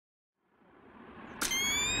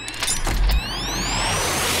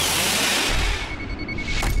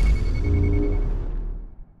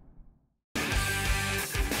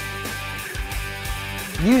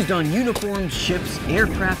Used on uniforms, ships,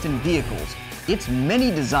 aircraft, and vehicles, its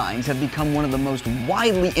many designs have become one of the most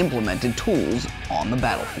widely implemented tools on the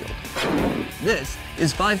battlefield. This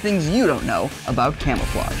is 5 things you don't know about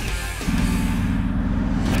camouflage.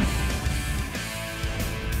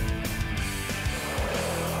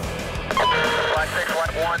 Flight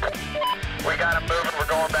 611, we got him moving, we're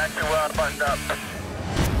going back to buttoned up.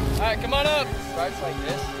 Alright, come on up. Starts like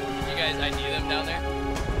this. You guys ID them down there?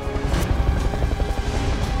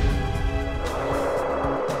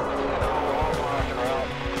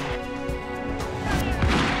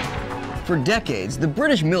 For decades, the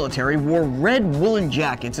British military wore red woolen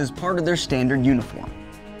jackets as part of their standard uniform.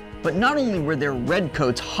 But not only were their red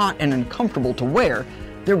coats hot and uncomfortable to wear,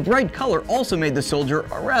 their bright color also made the soldier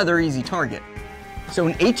a rather easy target. So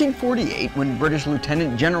in 1848, when British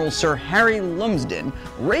Lieutenant General Sir Harry Lumsden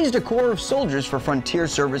raised a corps of soldiers for frontier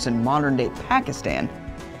service in modern-day Pakistan,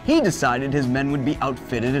 he decided his men would be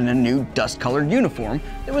outfitted in a new dust-colored uniform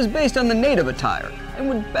that was based on the native attire and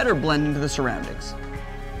would better blend into the surroundings.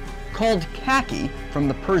 Called khaki, from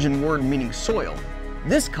the Persian word meaning soil,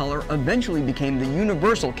 this color eventually became the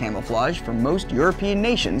universal camouflage for most European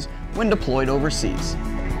nations when deployed overseas.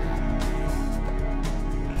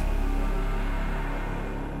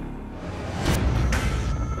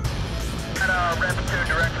 Red 2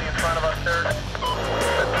 directly in front of us, sir.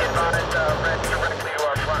 Be advised, red directly to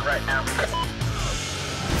our front right now.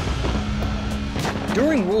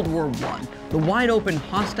 During World War I, the wide-open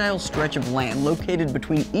hostile stretch of land located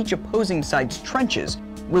between each opposing side's trenches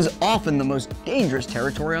was often the most dangerous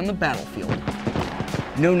territory on the battlefield.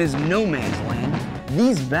 Known as no man's land,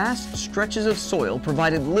 these vast stretches of soil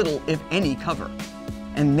provided little, if any, cover,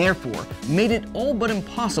 and therefore made it all but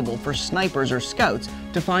impossible for snipers or scouts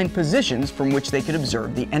to find positions from which they could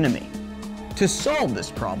observe the enemy. To solve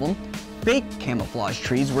this problem, fake camouflage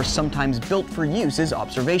trees were sometimes built for use as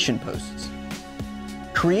observation posts.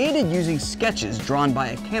 Created using sketches drawn by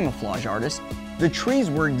a camouflage artist, the trees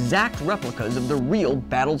were exact replicas of the real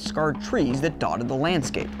battle-scarred trees that dotted the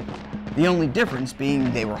landscape, the only difference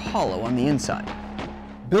being they were hollow on the inside.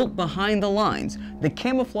 Built behind the lines, the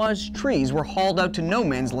camouflaged trees were hauled out to no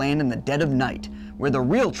man's land in the dead of night, where the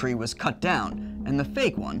real tree was cut down and the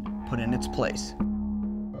fake one put in its place.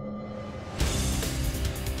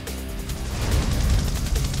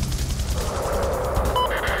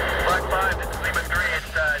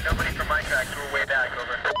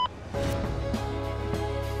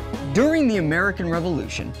 During the American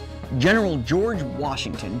Revolution, General George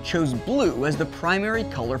Washington chose blue as the primary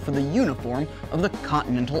color for the uniform of the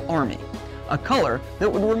Continental Army, a color that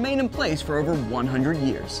would remain in place for over 100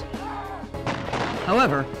 years.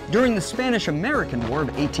 However, during the Spanish-American War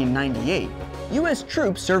of 1898, U.S.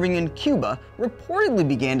 troops serving in Cuba reportedly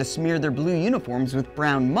began to smear their blue uniforms with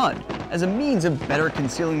brown mud as a means of better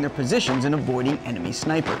concealing their positions and avoiding enemy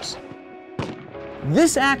snipers.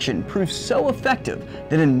 This action proved so effective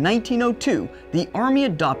that in 1902, the Army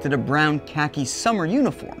adopted a brown khaki summer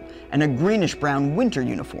uniform and a greenish-brown winter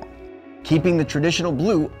uniform, keeping the traditional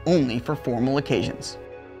blue only for formal occasions.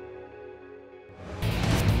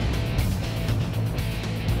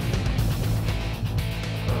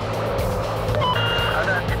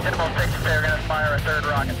 They're going to fire a third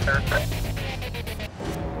rocket, sir.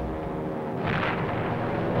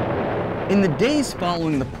 In the days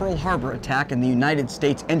following the Pearl Harbor attack and the United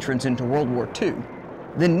States' entrance into World War II,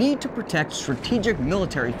 the need to protect strategic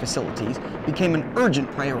military facilities became an urgent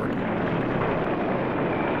priority.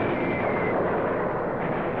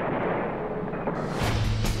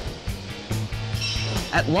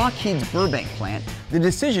 At Lockheed's Burbank plant, the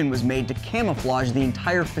decision was made to camouflage the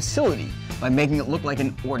entire facility by making it look like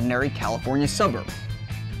an ordinary California suburb.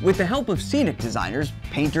 With the help of scenic designers,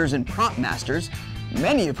 painters, and prop masters,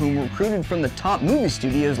 many of whom were recruited from the top movie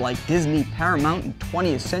studios like Disney, Paramount, and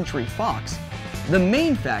 20th Century Fox, the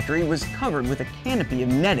main factory was covered with a canopy of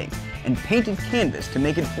netting and painted canvas to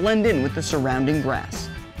make it blend in with the surrounding grass.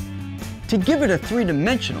 To give it a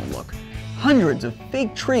three-dimensional look, hundreds of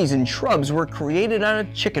fake trees and shrubs were created out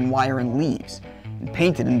of chicken wire and leaves, and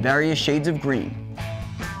painted in various shades of green.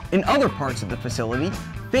 In other parts of the facility,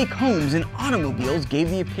 fake homes and automobiles gave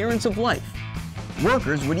the appearance of life.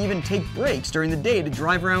 Workers would even take breaks during the day to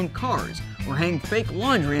drive around cars or hang fake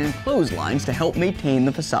laundry and clotheslines to help maintain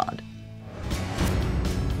the facade.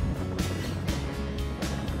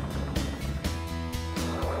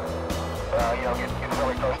 Get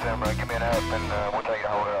really close to him, give me an F and we'll tell you to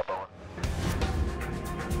hold it up.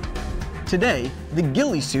 Today, the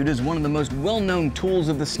ghillie suit is one of the most well-known tools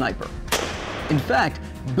of the sniper. In fact,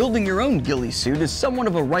 building your own ghillie suit is somewhat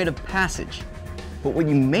of a rite of passage. But what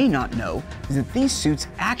you may not know is that these suits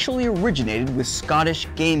actually originated with Scottish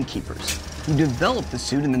gamekeepers, who developed the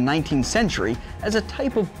suit in the 19th century as a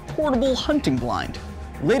type of portable hunting blind.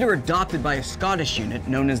 Later adopted by a Scottish unit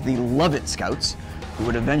known as the Lovett Scouts, who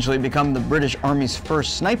would eventually become the British Army's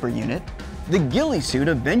first sniper unit, the ghillie suit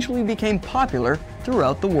eventually became popular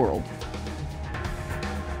throughout the world.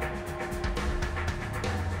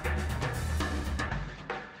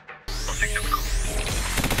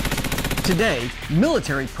 Today,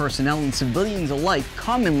 military personnel and civilians alike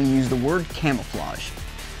commonly use the word camouflage.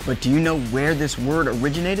 But do you know where this word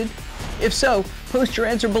originated? If so, post your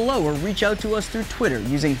answer below or reach out to us through Twitter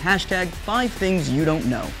using hashtag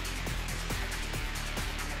 5thingsyouDon'tKnow.